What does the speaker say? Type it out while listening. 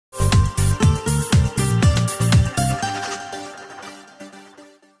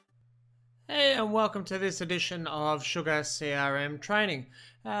And welcome to this edition of SugarCRM training.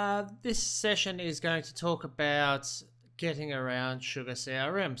 This session is going to talk about getting around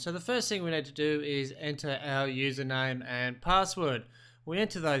SugarCRM. So the first thing we need to do is enter our username and password. We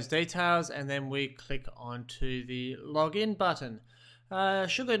enter those details and then we click onto the login button.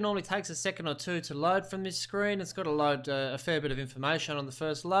 Sugar normally takes a second or two to load from this screen. It's got to load a fair bit of information on the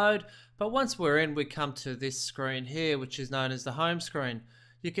first load, but once we're in, we come to this screen here, which is known as the home screen.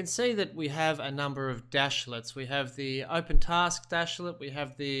 You can see that we have a number of dashlets. We have the Open Task dashlet, we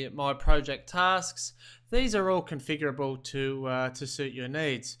have the My Project Tasks. These are all configurable to suit your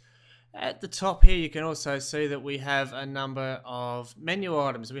needs. At the top here, you can also see that we have a number of menu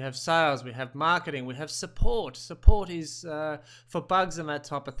items. We have sales, we have marketing, we have support. Support is for bugs and that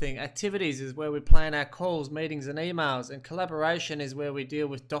type of thing. Activities is where we plan our calls, meetings and emails. And collaboration is where we deal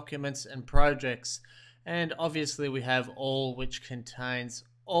with documents and projects. And obviously we have all, which contains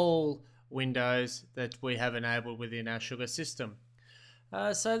all windows that we have enabled within our Sugar system.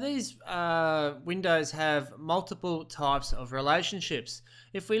 So these windows have multiple types of relationships.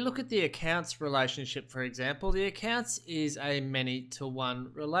 If we look at the accounts relationship, for example, the accounts is a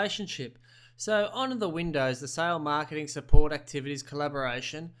many-to-one relationship. So on the windows, the sale, marketing, support, activities,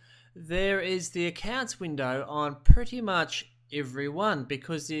 collaboration, there is the accounts window on pretty much every one,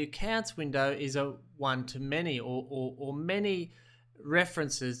 because the accounts window is a one-to-many or many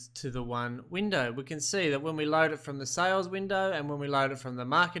references to the one window. We can see that when we load it from the sales window and when we load it from the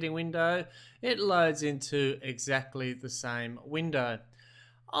marketing window, it loads into exactly the same window.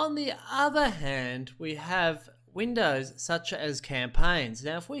 On the other hand, we have windows such as campaigns.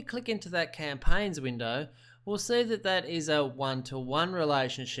 Now if we click into that campaigns window, we'll see that that is a one-to-one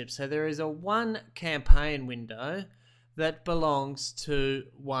relationship. So there is a one campaign window that belongs to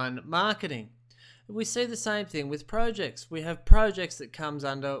one marketing. We see the same thing with projects. We have projects that comes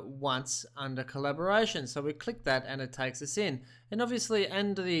under collaboration. So we click that and it takes us in. And obviously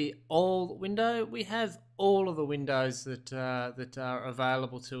under the all window, we have all of the windows that are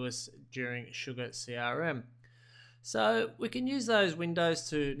available to us during SugarCRM. So we can use those windows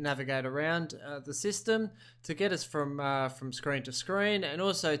to navigate around the system, to get us from screen to screen, and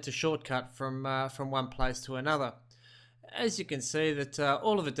also to shortcut from one place to another. As you can see that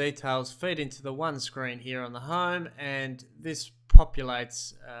all of the details feed into the one screen here on the home, and this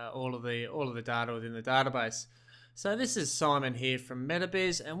populates all of the data within the database. So this is Simon here from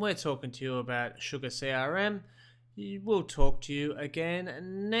Metabiz, and we're talking to you about SugarCRM. We'll talk to you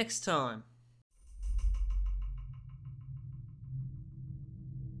again next time.